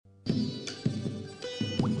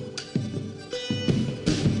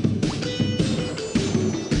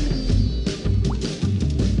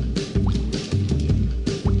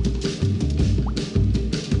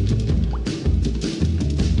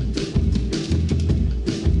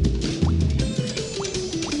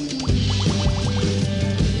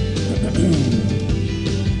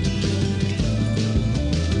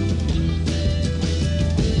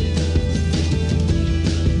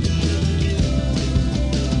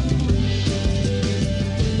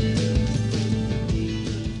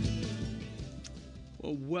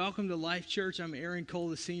welcome to Life Church. I'm Aaron Cole,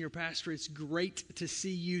 the senior pastor. It's great to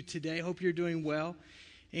see you today. Hope you're doing well.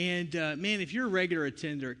 And man, if you're a regular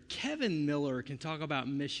attender, Kevin Miller can talk about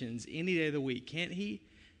missions any day of the week, can't he?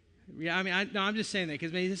 Yeah, I mean, I'm just saying that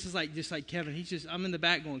because this is just like Kevin. I'm in the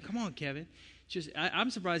back going, "Come on, Kevin."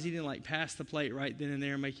 I'm surprised he didn't pass the plate right then and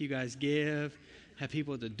there, and make you guys give, have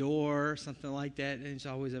people at the door, something like that. And it's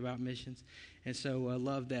always about missions. And so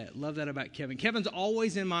love that. Love that about Kevin. Kevin's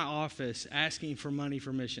always in my office asking for money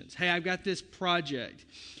for missions. Hey, I've got this project.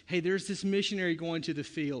 Hey, there's this missionary going to the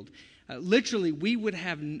field. Literally, we wouldn't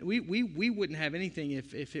have anything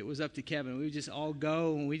if it was up to Kevin. We would just all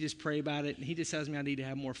go and we just pray about it. And he just tells me I need to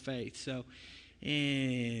have more faith. So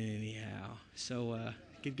anyhow,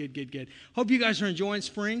 good. Hope you guys are enjoying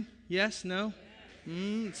spring. Yes? No?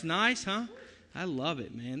 It's nice, huh? I love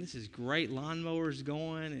it, man. This is great. Lawnmowers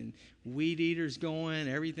going and weed eaters going.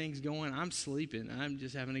 Everything's going. I'm sleeping. I'm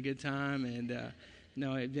just having a good time. And,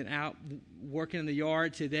 I've been out working in the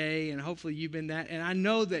yard today, and hopefully you've been that. And I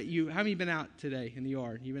know that how many been out today in the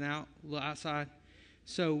yard? You've been out, a little outside?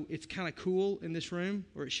 So it's kind of cool in this room,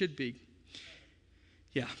 or it should be.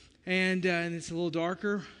 Yeah. And it's a little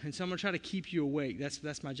darker, and so I'm going to try to keep you awake.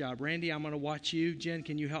 That's my job. Randy, I'm going to watch you. Jen,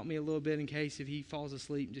 can you help me a little bit in case if he falls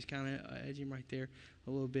asleep, just kind of edge him right there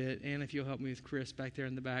a little bit. And if you'll help me with Chris back there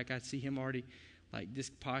in the back, I see him already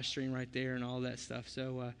just posturing right there and all that stuff.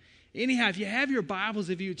 So anyhow, if you have your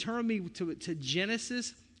Bibles, if you turn me to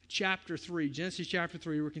Genesis chapter 3. Genesis chapter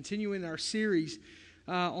 3. We're continuing our series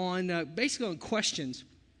basically on questions.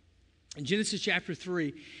 In Genesis chapter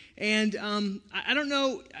 3. And I don't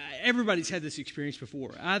know, everybody's had this experience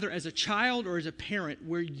before, either as a child or as a parent,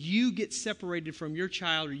 where you get separated from your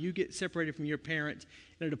child or you get separated from your parent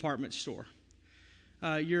in a department store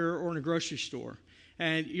or in a grocery store.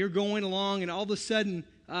 And you're going along, and all of a sudden,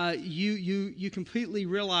 you completely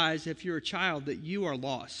realize, if you're a child, that you are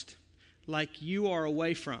lost, like you are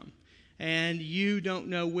away from. And you don't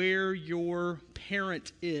know where your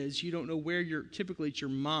parent is. You don't know where typically it's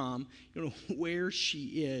your mom. You don't know where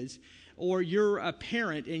she is. Or you're a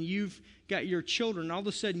parent and you've got your children. And all of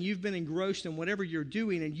a sudden you've been engrossed in whatever you're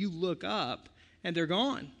doing, and you look up and they're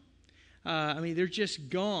gone. They're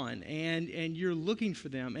just gone, and you're looking for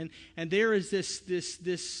them. And there is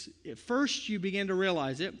this. At first you begin to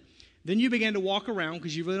realize it. Then you begin to walk around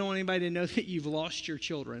because you really don't want anybody to know that you've lost your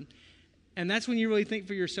children. And that's when you really think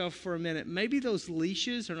for yourself for a minute, maybe those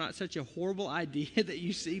leashes are not such a horrible idea that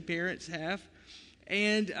you see parents have.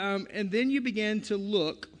 And then you begin to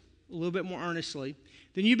look a little bit more earnestly.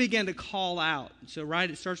 Then you begin to call out. So, right,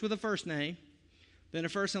 it starts with a first name, then a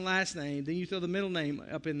first and last name. Then you throw the middle name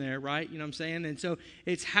up in there, right? You know what I'm saying? And so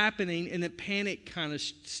it's happening, and the panic kind of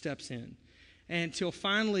steps in. Until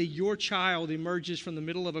finally your child emerges from the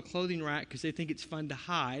middle of a clothing rack because they think it's fun to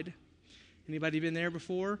hide. Anybody been there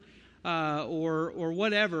before? Or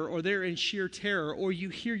whatever, or they're in sheer terror, or you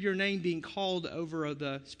hear your name being called over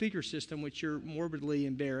the speaker system, which you're morbidly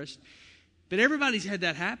embarrassed. But everybody's had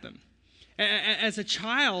that happen. As a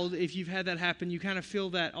child, if you've had that happen, you kind of feel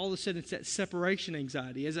that all of a sudden it's that separation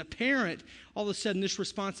anxiety. As a parent, all of a sudden this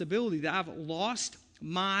responsibility that I've lost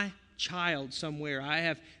my child somewhere. I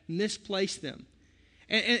have misplaced them.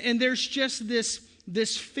 And there's just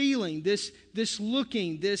this feeling, this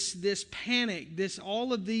looking, this panic,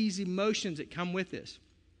 all of these emotions that come with this.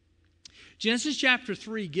 Genesis chapter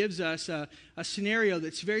 3 gives us a scenario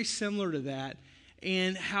that's very similar to that,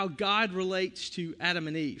 and how God relates to Adam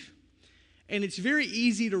and Eve. And it's very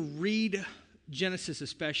easy to read Genesis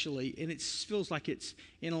especially, and it feels like it's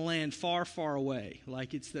in a land far, far away,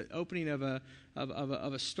 like it's the opening of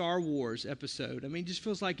a Star Wars episode. It just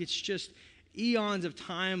feels like it's just eons of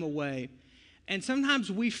time away. And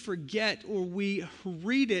sometimes we forget, or we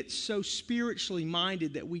read it so spiritually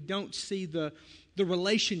minded that we don't see the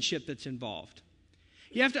relationship that's involved.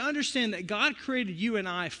 You have to understand that God created you and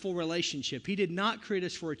I for relationship. He did not create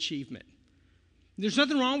us for achievement. There's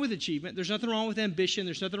nothing wrong with achievement. There's nothing wrong with ambition.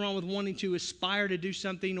 There's nothing wrong with wanting to aspire to do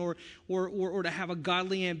something or to have a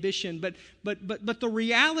godly ambition. But the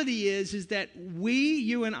reality is that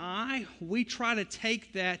you and I, we try to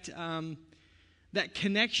take that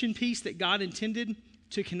connection piece that God intended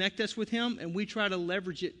to connect us with Him, and we try to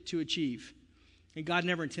leverage it to achieve. And God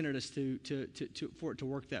never intended us for it to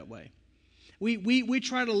work that way. We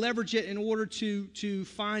try to leverage it in order to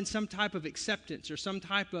find some type of acceptance or some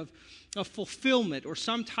type of fulfillment, or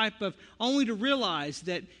some type of, only to realize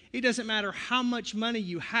that it doesn't matter how much money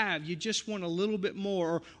you have, you just want a little bit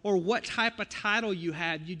more, or what type of title you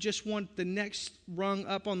have, you just want the next rung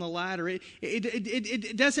up on the ladder.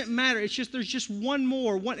 It doesn't matter. It's just, there's just one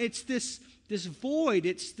more. It's this void.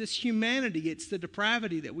 It's this humanity. It's the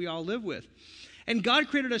depravity that we all live with. And God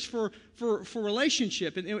created us for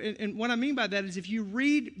relationship. And what I mean by that is if you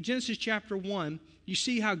read Genesis chapter 1, you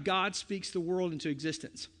see how God speaks the world into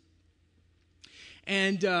existence,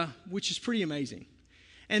 and which is pretty amazing.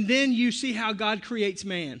 And then you see how God creates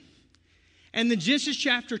man. And in Genesis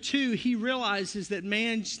chapter 2, he realizes that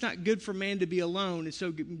it's not good for man to be alone, and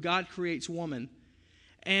so God creates woman.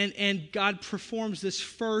 And God performs this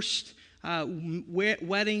first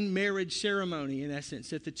wedding marriage ceremony, in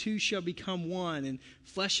essence, that the two shall become one, and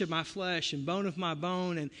flesh of my flesh and bone of my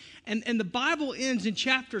bone. And the Bible ends in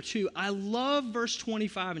chapter 2. I love verse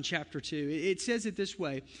 25 in chapter 2. It says it this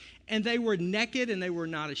way, and they were naked and they were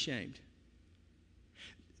not ashamed.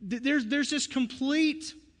 There's this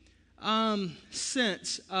complete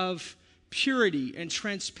sense of purity and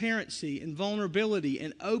transparency and vulnerability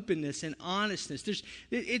and openness and honestness.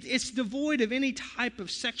 It's devoid of any type of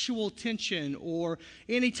sexual tension or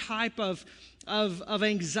any type of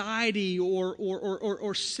anxiety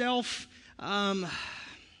or self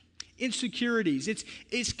insecurities.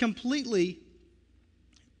 It's completely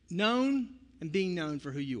known and being known for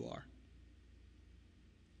who you are.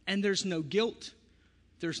 And there's no guilt,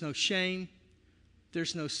 there's no shame,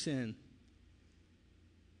 there's no sin.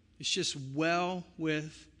 It's just well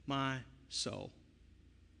with my soul.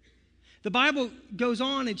 The Bible goes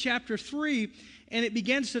on in chapter 3, and it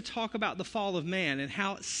begins to talk about the fall of man and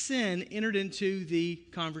how sin entered into the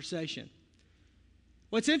conversation.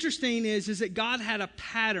 What's interesting is that God had a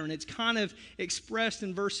pattern. It's kind of expressed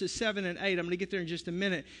in verses 7 and 8. I'm going to get there in just a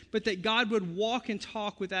minute. But that God would walk and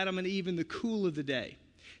talk with Adam and Eve in the cool of the day.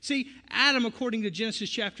 See, Adam, according to Genesis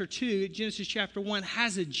chapter 2, Genesis chapter 1,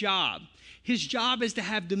 has a job. His job is to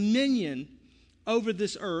have dominion over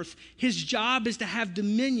this earth. His job is to have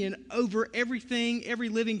dominion over everything, every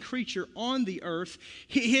living creature on the earth.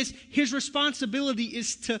 His responsibility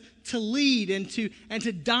is to lead and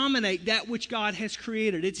to dominate that which God has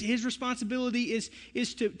created. His responsibility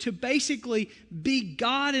is to basically be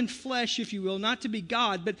God in flesh, if you will, not to be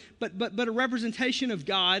God, but a representation of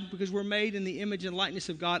God, because we're made in the image and likeness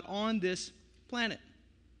of God on this planet.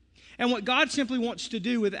 And what God simply wants to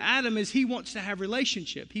do with Adam is he wants to have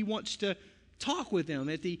relationship. He wants to talk with him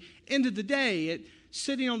at the end of the day,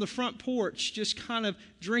 sitting on the front porch, just kind of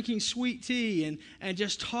drinking sweet tea and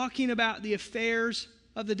just talking about the affairs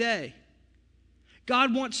of the day.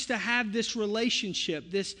 God wants to have this relationship,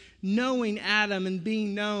 this knowing Adam and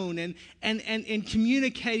being known and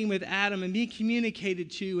communicating with Adam and being communicated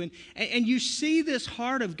to. And you see this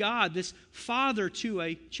heart of God, this father to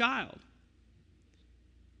a child.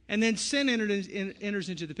 And then sin enters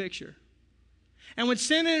into the picture. And when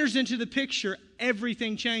sin enters into the picture,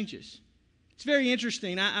 everything changes. It's very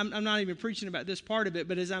interesting. I'm not even preaching about this part of it,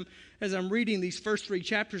 but as I'm reading these first 3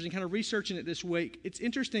 chapters and kind of researching it this week, it's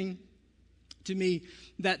interesting to me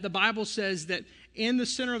that the Bible says that in the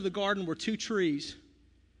center of the garden were 2 trees,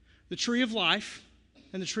 the tree of life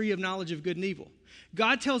and the tree of knowledge of good and evil.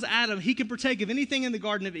 God tells Adam he can partake of anything in the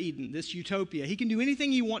Garden of Eden, this utopia. He can do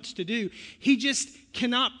anything he wants to do. He just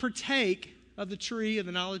cannot partake of the tree of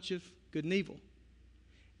the knowledge of good and evil.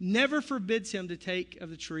 Never forbids him to take of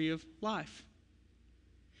the tree of life.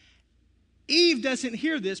 Eve doesn't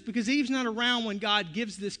hear this because Eve's not around when God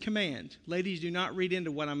gives this command. Ladies, do not read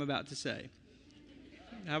into what I'm about to say.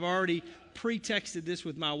 I've already pre-texted this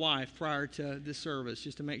with my wife prior to this service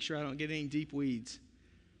just to make sure I don't get any deep weeds.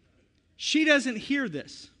 She doesn't hear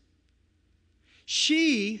this.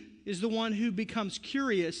 She is the one who becomes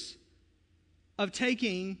curious of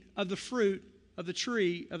taking of the fruit of the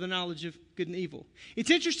tree of the knowledge of good and evil.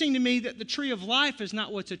 It's interesting to me that the tree of life is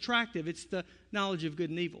not what's attractive. It's the knowledge of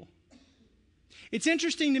good and evil. It's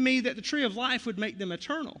interesting to me that the tree of life would make them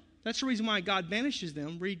eternal. That's the reason why God banishes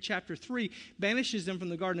them. Read chapter 3, banishes them from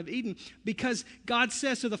the Garden of Eden, because God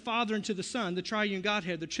says to the Father and to the Son, the triune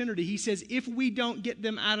Godhead, the Trinity, he says, if we don't get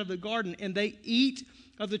them out of the garden and they eat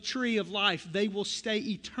of the tree of life, they will stay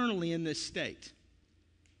eternally in this state.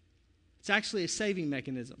 It's actually a saving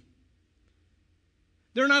mechanism.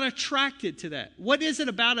 They're not attracted to that. What is it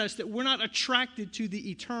about us that we're not attracted to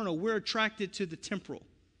the eternal? We're attracted to the temporal.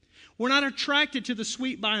 We're not attracted to the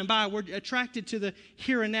sweet by and by. We're attracted to the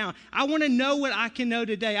here and now. I want to know what I can know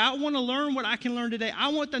today. I want to learn what I can learn today. I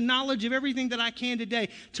want the knowledge of everything that I can today.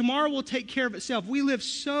 Tomorrow will take care of itself. We live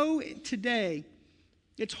so today,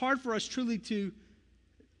 it's hard for us truly to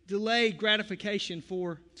delay gratification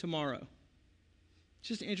for tomorrow. It's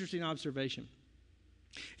just an interesting observation.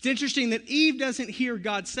 It's interesting that Eve doesn't hear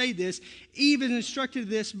God say this. Eve is instructed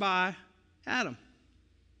this by Adam.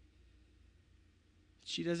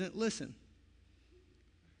 She doesn't listen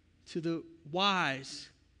to the wise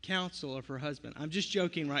counsel of her husband. I'm just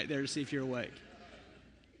joking right there to see if you're awake.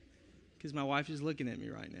 because my wife is looking at me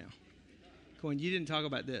right now, going, you didn't talk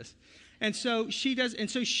about this. And so she does, and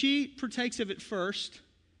so she partakes of it first,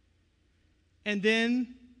 and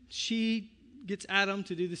then she gets Adam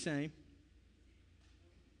to do the same.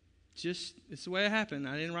 It's the way it happened.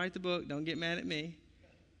 I didn't write the book. Don't get mad at me.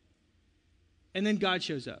 And then God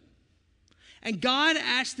shows up. And God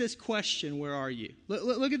asked this question, where are you?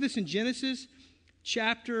 Look at this in Genesis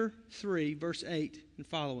chapter 3, verse 8 and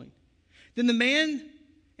following. Then the man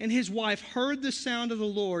and his wife heard the sound of the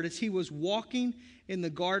Lord as he was walking in the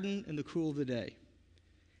garden in the cool of the day.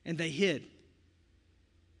 And they hid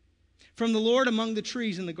from the Lord among the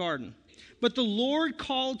trees in the garden. But the Lord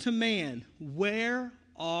called to man, where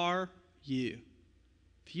are you?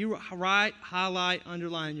 If you write, highlight,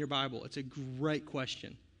 underline your Bible, it's a great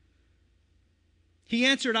question. He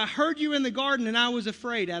answered, I heard you in the garden and I was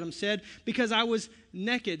afraid, Adam said, because I was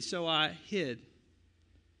naked, so I hid.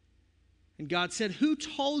 And God said, who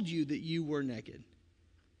told you that you were naked?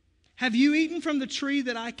 Have you eaten from the tree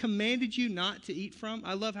that I commanded you not to eat from?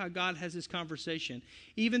 I love how God has this conversation,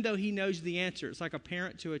 even though he knows the answer. It's like a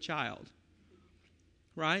parent to a child,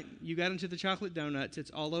 right? You got into the chocolate donuts. It's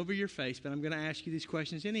all over your face, but I'm going to ask you these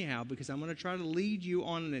questions anyhow because I'm going to try to lead you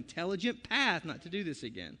on an intelligent path not to do this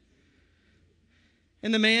again.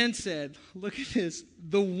 And the man said, look at this,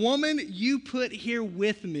 the woman you put here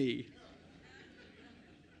with me.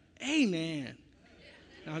 Amen.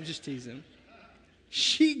 No, I'm just teasing.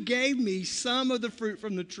 She gave me some of the fruit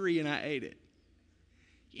from the tree and I ate it.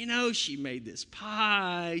 You know, she made this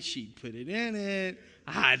pie. She put it in it.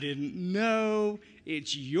 I didn't know.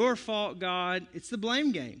 It's your fault, God. It's the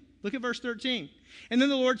blame game. Look at verse 13. And then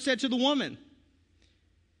the Lord said to the woman,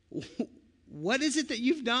 what is it that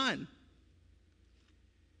you've done?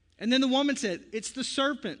 And then the woman said, it's the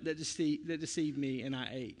serpent that deceived me and I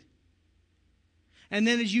ate. And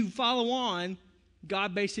then as you follow on,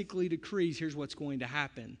 God basically decrees, here's what's going to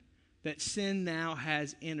happen. That sin now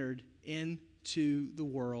has entered into the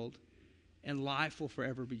world and life will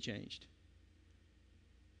forever be changed.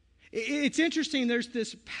 It's interesting, there's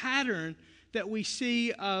this pattern that we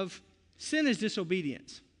see of sin as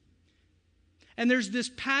disobedience. And there's this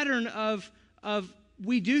pattern of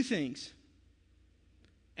we do things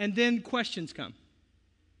and then questions come.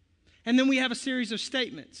 And then we have a series of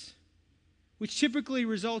statements which typically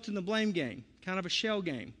result in the blame game, kind of a shell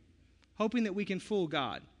game, hoping that we can fool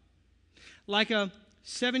God. Like a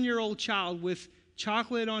 7-year-old child with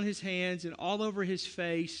chocolate on his hands and all over his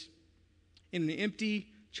face in an empty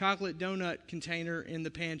chocolate donut container in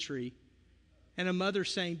the pantry, and a mother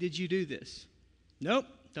saying, did you do this? Nope,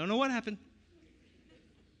 don't know what happened.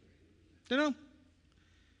 Don't know.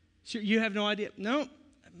 So you have no idea? No,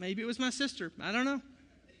 maybe it was my sister. I don't know.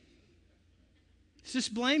 It's this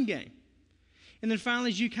blame game. And then finally,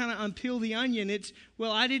 as you kind of unpeel the onion, it's,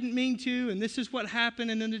 well, I didn't mean to, and this is what happened,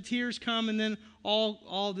 and then the tears come, and then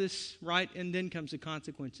all this, right? And then comes the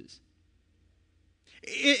consequences.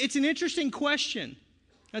 It's an interesting question.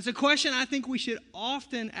 It's a question I think we should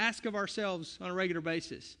often ask of ourselves on a regular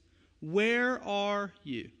basis. Where are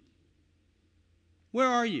you? Where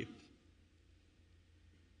are you?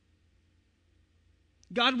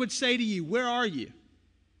 God would say to you, where are you?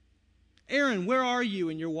 Aaron, where are you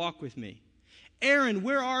in your walk with me? Aaron,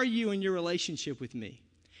 where are you in your relationship with me?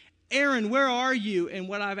 Aaron, where are you in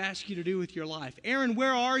what I've asked you to do with your life? Aaron,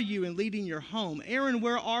 where are you in leading your home? Aaron,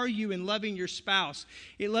 where are you in loving your spouse,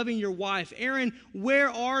 in loving your wife? Aaron, where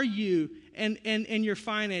are you in your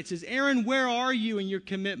finances? Aaron, where are you in your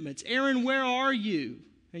commitments? Aaron, where are you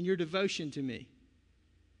in your devotion to me?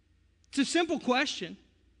 It's a simple question.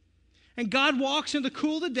 And God walks in the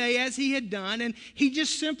cool of the day as he had done, and he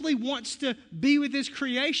just simply wants to be with his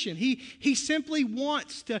creation. He simply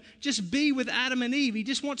wants to just be with Adam and Eve. He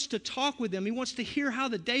just wants to talk with them. He wants to hear how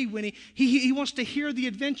the day went. He wants to hear the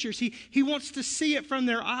adventures. He wants to see it from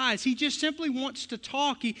their eyes. He just simply wants to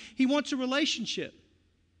talk. He wants a relationship.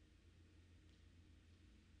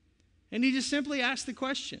 And he just simply asked the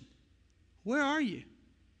question, where are you?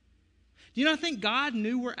 Do you not think God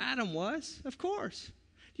knew where Adam was? Of course.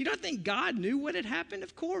 You don't think God knew what had happened?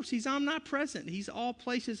 Of course. He's omnipresent. He's all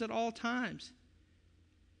places at all times.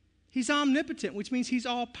 He's omnipotent, which means he's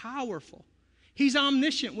all powerful. He's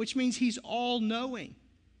omniscient, which means he's all knowing.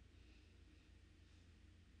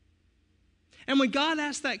 And when God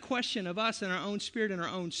asks that question of us in our own spirit and our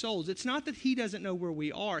own souls, it's not that he doesn't know where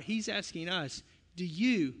we are. He's asking us, do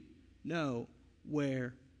you know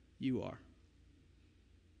where you are?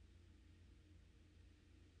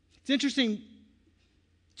 It's interesting.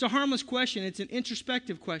 It's a harmless question. It's an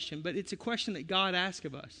introspective question, but it's a question that God asks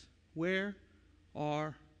of us. Where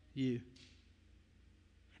are you?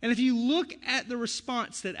 And if you look at the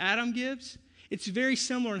response that Adam gives, it's very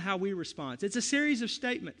similar in how we respond. It's a series of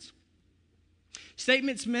statements.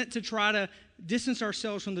 Statements meant to try to distance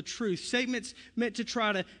ourselves from the truth. Statements meant to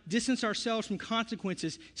try to distance ourselves from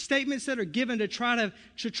consequences. Statements that are given to try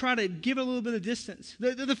to give a little bit of distance.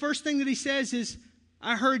 The first thing that he says is,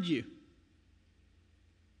 I heard you.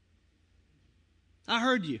 I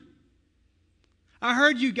heard you. I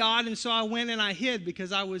heard you, God, and so I went and I hid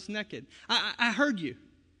because I was naked. I heard you.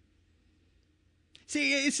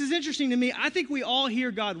 See, this is interesting to me. I think we all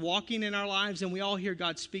hear God walking in our lives and we all hear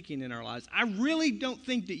God speaking in our lives. I really don't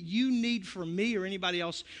think that you need for me or anybody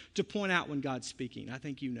else to point out when God's speaking. I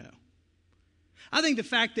think you know. I think the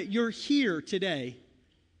fact that you're here today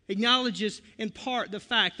acknowledges in part the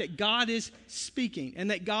fact that God is speaking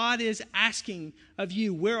and that God is asking of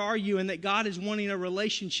you, where are you? And that God is wanting a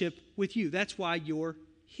relationship with you. That's why you're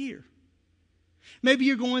here. Maybe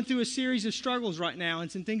you're going through a series of struggles right now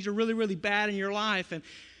and some things are really, really bad in your life.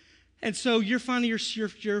 And so you're finding your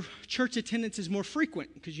church attendance is more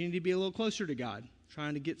frequent because you need to be a little closer to God,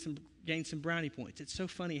 trying to gain some brownie points. It's so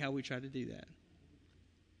funny how we try to do that.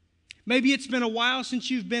 Maybe it's been a while since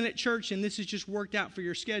you've been at church and this has just worked out for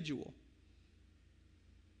your schedule.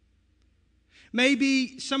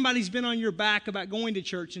 Maybe somebody's been on your back about going to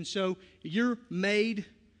church and so you're made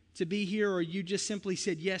to be here, or you just simply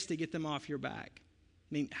said yes to get them off your back.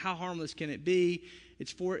 I mean, how harmless can it be?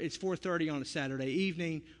 It's 4:30 on a Saturday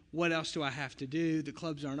evening. What else do I have to do? The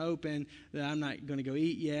clubs aren't open. I'm not going to go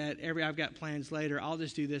eat yet. I've got plans later. I'll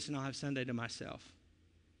just do this and I'll have Sunday to myself.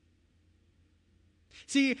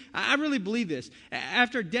 See, I really believe this.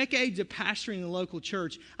 After decades of pastoring the local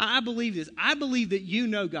church, I believe this. I believe that you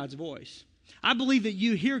know God's voice. I believe that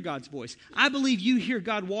you hear God's voice. I believe you hear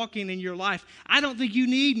God walking in your life. I don't think you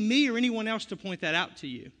need me or anyone else to point that out to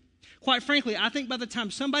you. Quite frankly, I think by the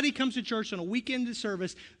time somebody comes to church on a weekend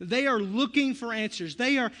service, they are looking for answers.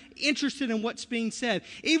 They are interested in what's being said.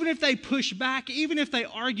 Even if they push back, even if they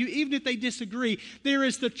argue, even if they disagree, there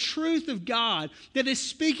is the truth of God that is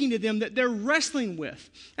speaking to them that they're wrestling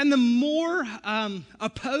with. And the more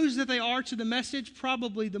opposed that they are to the message,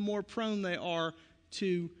 probably the more prone they are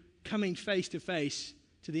to coming face to face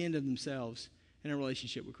to the end of themselves in a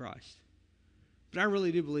relationship with Christ. But I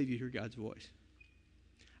really do believe you hear God's voice.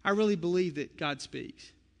 I really believe that God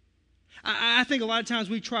speaks. I think a lot of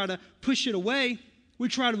times we try to push it away. We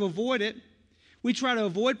try to avoid it. We try to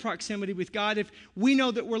avoid proximity with God. If we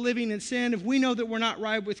know that we're living in sin, if we know that we're not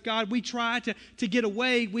right with God, we try to get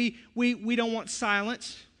away. We don't want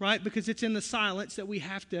silence, right? Because it's in the silence that we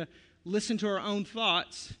have to listen to our own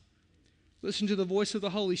thoughts. Listen to the voice of the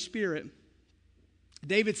Holy Spirit.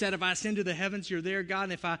 David said, if I ascend to the heavens, you're there, God,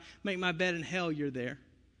 and if I make my bed in hell, you're there.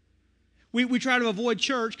 We try to avoid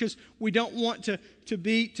church because we don't want to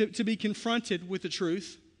be confronted with the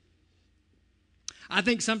truth. I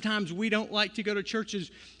think sometimes we don't like to go to churches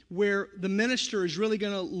where the minister is really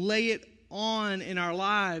going to lay it on in our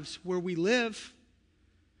lives where we live.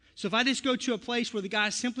 So if I just go to a place where the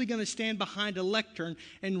guy's simply going to stand behind a lectern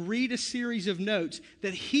and read a series of notes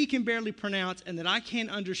that he can barely pronounce and that I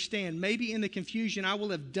can't understand, maybe in the confusion I will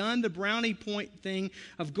have done the brownie point thing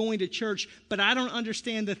of going to church, but I don't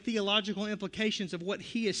understand the theological implications of what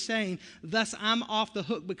he is saying. Thus, I'm off the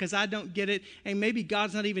hook because I don't get it, and maybe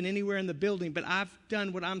God's not even anywhere in the building, but I've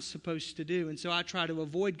done what I'm supposed to do, and so I try to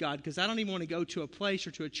avoid God because I don't even want to go to a place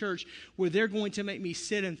or to a church where they're going to make me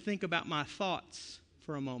sit and think about my thoughts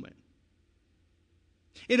for a moment.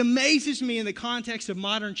 It amazes me in the context of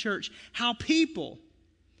modern church how people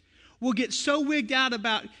will get so wigged out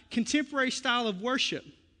about contemporary style of worship,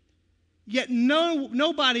 yet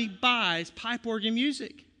nobody buys pipe organ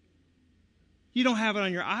music. You don't have it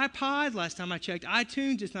on your iPod. Last time I checked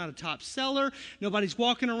iTunes, it's not a top seller. Nobody's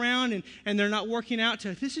walking around and they're not working out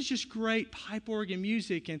to, this is just great pipe organ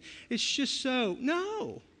music and it's just so,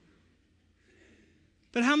 no.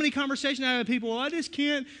 But how many conversations I have with people, well, I just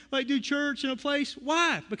can't do church in a place.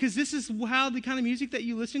 Why? Because this is how the kind of music that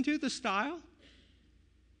you listen to, the style.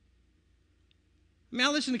 I mean, I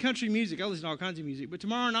listen to country music. I listen to all kinds of music. But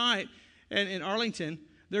tomorrow night in Arlington,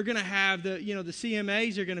 they're going to have the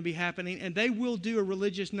CMAs are going to be happening, and they will do a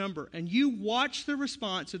religious number. And you watch the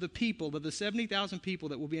response of the people, of the 70,000 people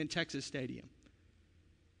that will be in Texas Stadium.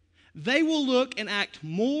 They will look and act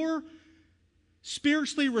more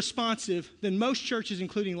spiritually responsive than most churches,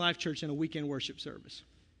 including Life Church, in a weekend worship service.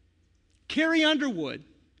 Carrie Underwood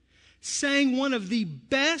sang one of the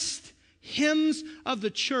best hymns of the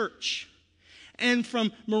church. And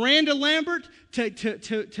from Miranda Lambert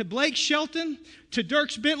to Blake Shelton to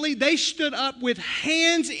Dierks Bentley, they stood up with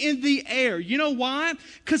hands in the air. You know why?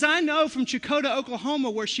 Because I know from Chakotah,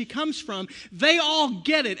 Oklahoma, where she comes from, they all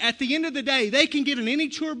get it. At the end of the day, they can get on any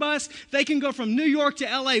tour bus. They can go from New York to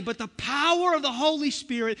L.A., but the power of the Holy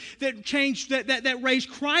Spirit that changed, that raised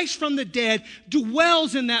Christ from the dead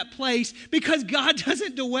dwells in that place, because God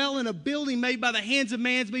doesn't dwell in a building made by the hands of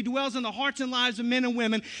man, but He dwells in the hearts and lives of men and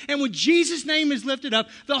women. And when Jesus' name is lifted up,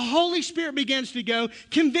 the Holy Spirit begins to go,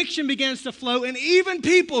 conviction begins to flow, and even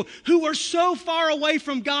people who are so far away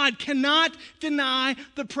from God cannot deny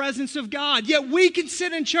the presence of God. Yet we can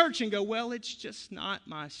sit in church and go, well, it's just not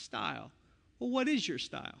my style. Well, what is your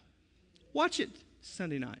style? Watch it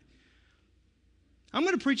Sunday night. I'm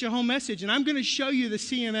going to preach a whole message, and I'm going to show you the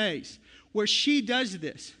CMAs where she does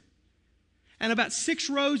this. And about 6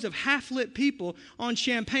 rows of half-lit people on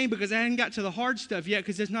champagne, because I hadn't got to the hard stuff yet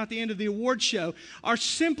because it's not the end of the award show, are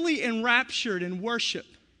simply enraptured in worship.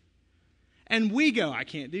 And we go, I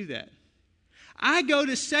can't do that. I go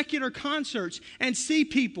to secular concerts and see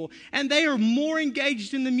people, and they are more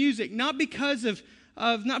engaged in the music, not because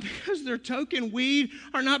not because they're token weed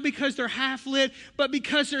or not because they're half-lit, but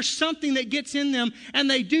because there's something that gets in them, and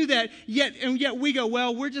they do that. Yet we go,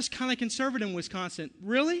 well, we're just kind of conservative in Wisconsin.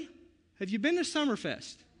 Really? Have you been to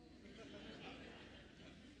Summerfest?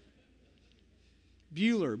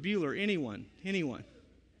 Bueller, anyone.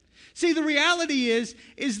 See, the reality is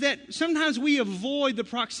that sometimes we avoid the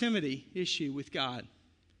proximity issue with God.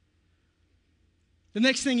 The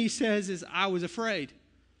next thing he says is, I was afraid.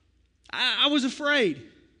 I was afraid.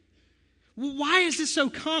 Why is this so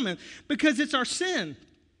common? Because it's our sin.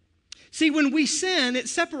 See, when we sin, it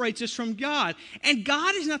separates us from God. And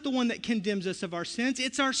God is not the one that condemns us of our sins.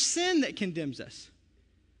 It's our sin that condemns us.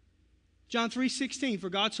 John 3:16, for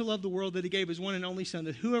God so loved the world that He gave His one and only Son,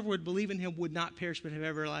 that whoever would believe in Him would not perish but have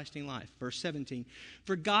everlasting life. Verse 17,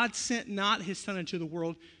 for God sent not His Son into the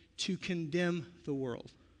world to condemn the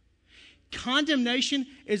world. Condemnation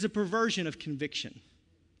is a perversion of conviction.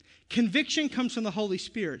 Conviction comes from the Holy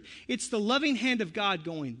Spirit. It's the loving hand of God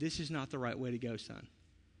going, this is not the right way to go, son.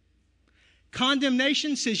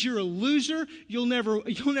 Condemnation says you're a loser, you'll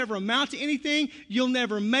never amount to anything, you'll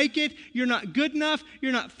never make it, you're not good enough,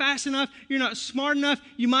 you're not fast enough, you're not smart enough,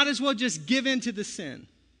 you might as well just give in to the sin.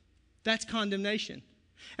 That's condemnation.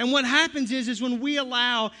 And what happens is when we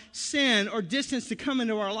allow sin or distance to come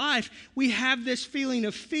into our life, we have this feeling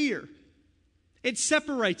of fear. It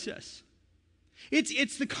separates us.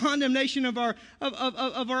 It's the condemnation of our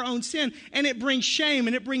own sin, and it brings shame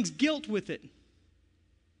and it brings guilt with it.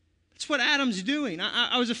 That's what Adam's doing.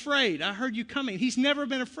 I was afraid. I heard you coming. He's never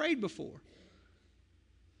been afraid before.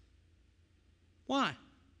 Why?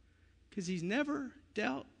 Because he's never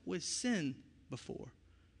dealt with sin before.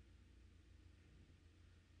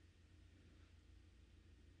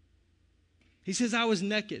 He says, I was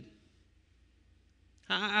naked.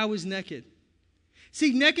 I was naked.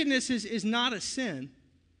 See, nakedness is not a sin.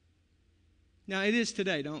 Now, it is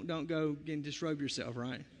today. Don't go and disrobe yourself,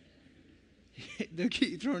 right? They'll get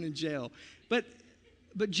you thrown in jail. But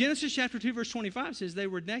Genesis chapter 2, verse 25 says they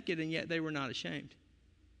were naked and yet they were not ashamed.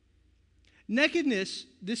 Nakedness,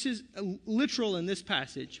 this is literal in this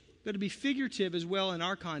passage, but to be figurative as well in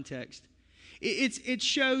our context. It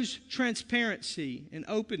shows transparency and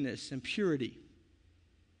openness and purity.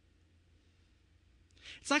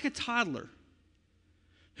 It's like a toddler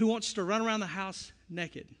who wants to run around the house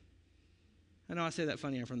naked. I know I say that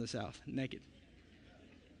funny, I'm from the South. Naked.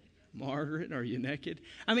 Margaret, are you naked?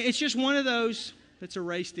 I mean, it's just one of those, that's a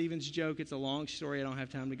Ray Stevens joke. It's a long story. I don't have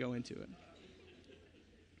time to go into it.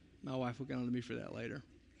 My wife will get on to me for that later.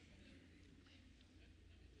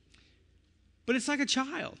 But it's like a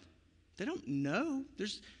child. They don't know.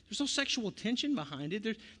 There's no sexual tension behind it.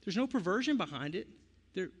 There's no perversion behind it.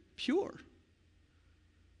 They're pure.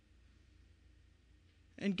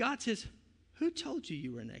 And God says, who told you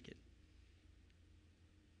you were naked?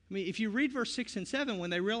 I mean, if you read verse 6 and 7, when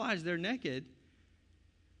they realize they're naked,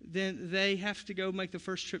 then they have to go make the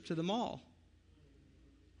first trip to the mall.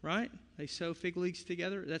 Right? They sew fig leaves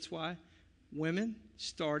together. That's why women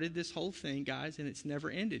started this whole thing, guys, and it's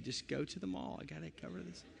never ended. Just go to the mall. I got to cover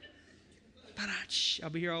this. I'll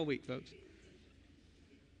be here all week, folks.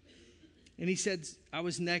 And he said, I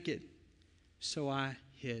was naked, so I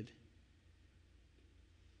hid.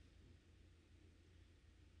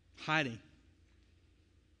 Hiding.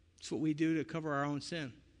 It's what we do to cover our own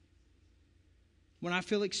sin. When I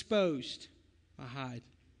feel exposed, I hide.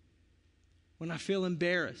 When I feel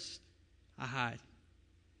embarrassed, I hide.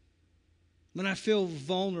 When I feel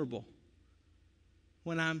vulnerable,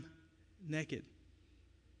 when I'm naked.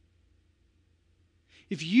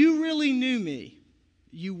 If you really knew me,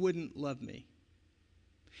 you wouldn't love me.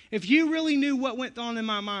 If you really knew what went on in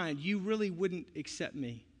my mind, you really wouldn't accept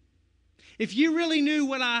me. If you really knew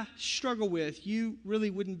what I struggle with, you really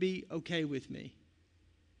wouldn't be okay with me.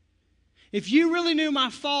 If you really knew my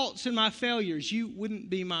faults and my failures, you wouldn't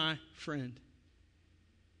be my friend.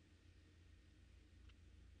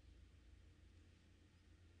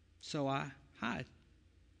 So I hide.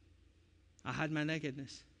 I hide my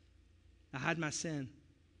nakedness. I hide my sin.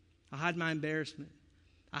 I hide my embarrassment.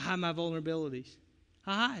 I hide my vulnerabilities.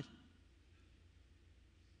 I hide.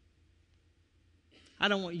 I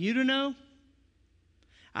don't want you to know.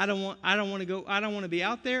 I don't want to be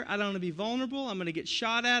out there. I don't want to be vulnerable. I'm going to get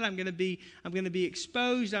shot at. I'm going to be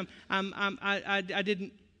exposed. I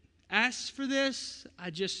didn't ask for this. I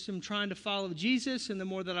just am trying to follow Jesus, and the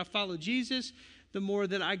more that I follow Jesus, the more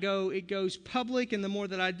that I go, it goes public, and the more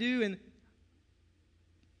that I do, and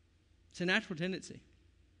it's a natural tendency.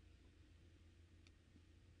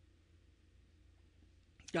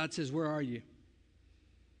 God says, "Where are you?"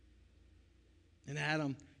 And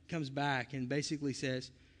Adam comes back and basically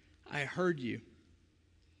says, "I heard you,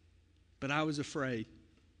 but I was afraid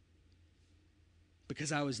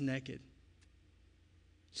because I was naked,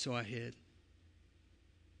 so I hid."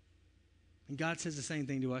 And God says the same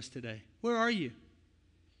thing to us today. Where are you?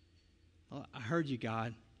 Well, I heard you,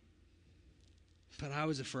 God, but I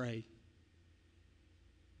was afraid.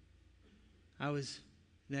 I was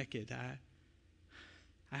naked.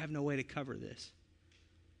 I have no way to cover this,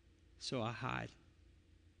 so I hide.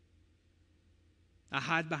 I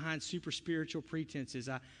hide behind super spiritual pretenses.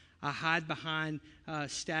 I hide behind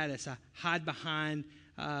status. I hide behind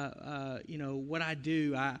what I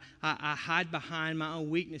do. I hide behind my own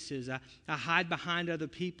weaknesses. I hide behind other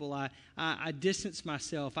people. I distance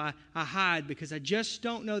myself. I hide because I just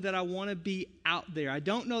don't know that I want to be out there. I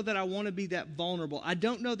don't know that I want to be that vulnerable. I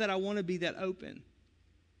don't know that I want to be that open.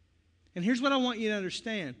 And here's what I want you to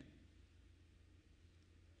understand.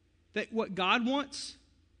 That what God wants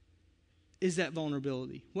is that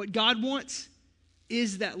vulnerability. What God wants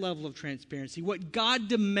is that level of transparency. What God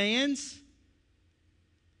demands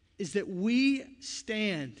is that we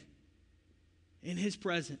stand in His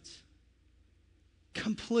presence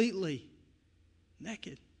completely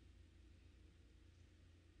naked.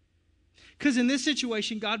 Because in this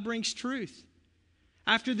situation, God brings truth.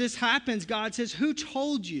 After this happens, God says, "Who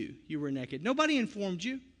told you you were naked?" Nobody informed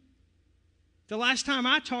you. The last time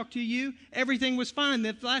I talked to you, everything was fine.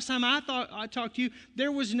 The last time I talked to you,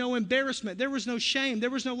 there was no embarrassment. There was no shame. There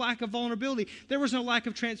was no lack of vulnerability. There was no lack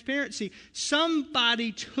of transparency.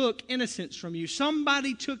 Somebody took innocence from you.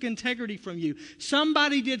 Somebody took integrity from you.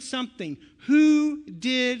 Somebody did something. Who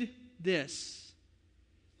did this?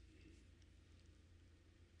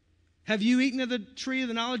 Have you eaten of the tree of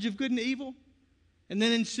the knowledge of good and evil? And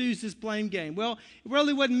then ensues this blame game. Well, it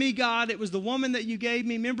really wasn't me, God. It was the woman that you gave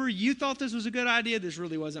me. Remember, you thought this was a good idea. This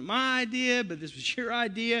really wasn't my idea, but this was your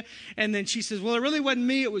idea. And then she says, well, it really wasn't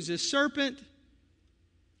me. It was this serpent.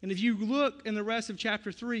 And if you look in the rest of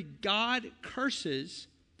chapter 3, God curses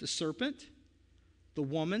the serpent, the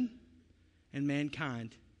woman, and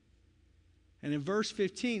mankind. And in verse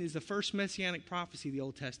 15 is the first messianic prophecy of the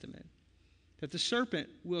Old Testament. That the serpent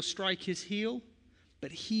will strike his heel,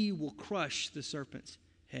 but he will crush the serpent's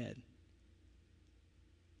head.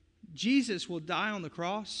 Jesus will die on the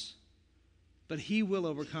cross, but he will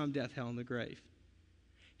overcome death, hell, and the grave.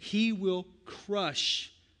 He will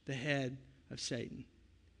crush the head of Satan.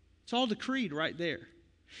 It's all decreed right there.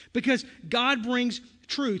 Because God brings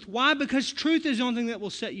truth. Why? Because truth is the only thing that will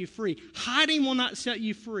set you free. Hiding will not set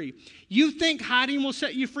you free. You think hiding will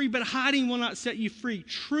set you free, but hiding will not set you free.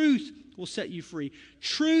 Truth will set you free.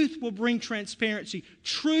 Truth will bring transparency.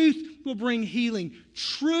 Truth will bring healing.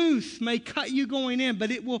 Truth may cut you going in,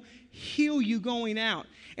 but it will heal you going out.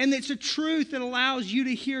 And it's a truth that allows you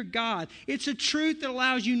to hear God. It's a truth that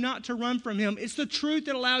allows you not to run from Him. It's the truth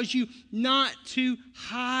that allows you not to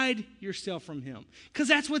hide yourself from Him. Because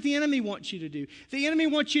that's what the enemy wants you to do. The enemy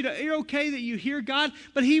wants you to, you're okay that you hear God,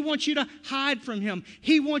 but he wants you to hide from Him.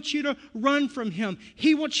 He wants you to run from Him.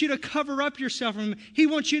 He wants you to cover up yourself from Him. He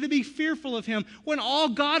wants you to be fearful of Him, when all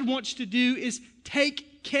God wants to do is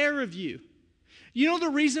take care of you. You know the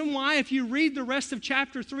reason why, if you read the rest of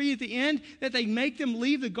chapter 3 at the end, that they make them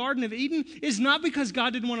leave the Garden of Eden is not because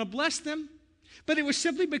God didn't want to bless them, but it was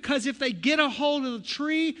simply because if they get a hold of the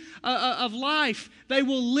tree of life, they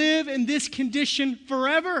will live in this condition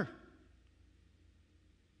forever.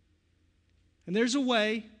 And there's a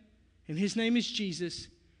way, and His name is Jesus,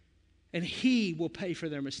 and He will pay for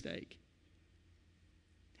their mistake.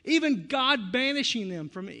 Even God banishing them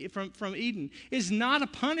from Eden is not a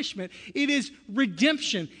punishment. It is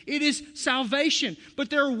redemption. It is salvation. But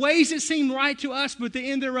there are ways that seem right to us, but the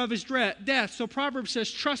end thereof is death. So Proverbs says,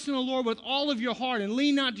 trust in the Lord with all of your heart and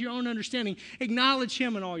lean not to your own understanding. Acknowledge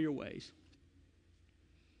Him in all your ways.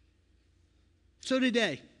 So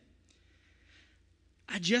today,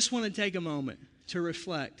 I just want to take a moment to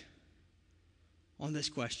reflect on this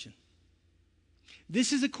question.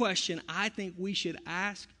 This is a question I think we should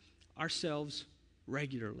ask ourselves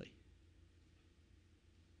regularly.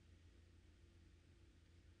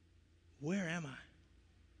 Where am I?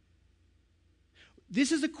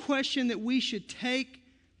 This is a question that we should take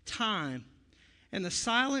time in the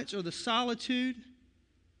silence or the solitude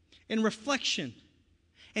and reflection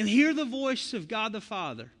and hear the voice of God the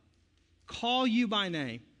Father call you by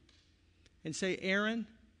name and say, Aaron,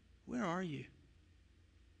 where are you?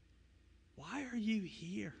 Why are you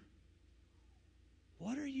here?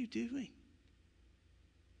 What are you doing?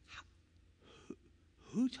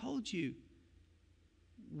 Who told you?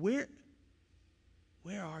 Where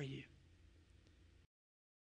are you?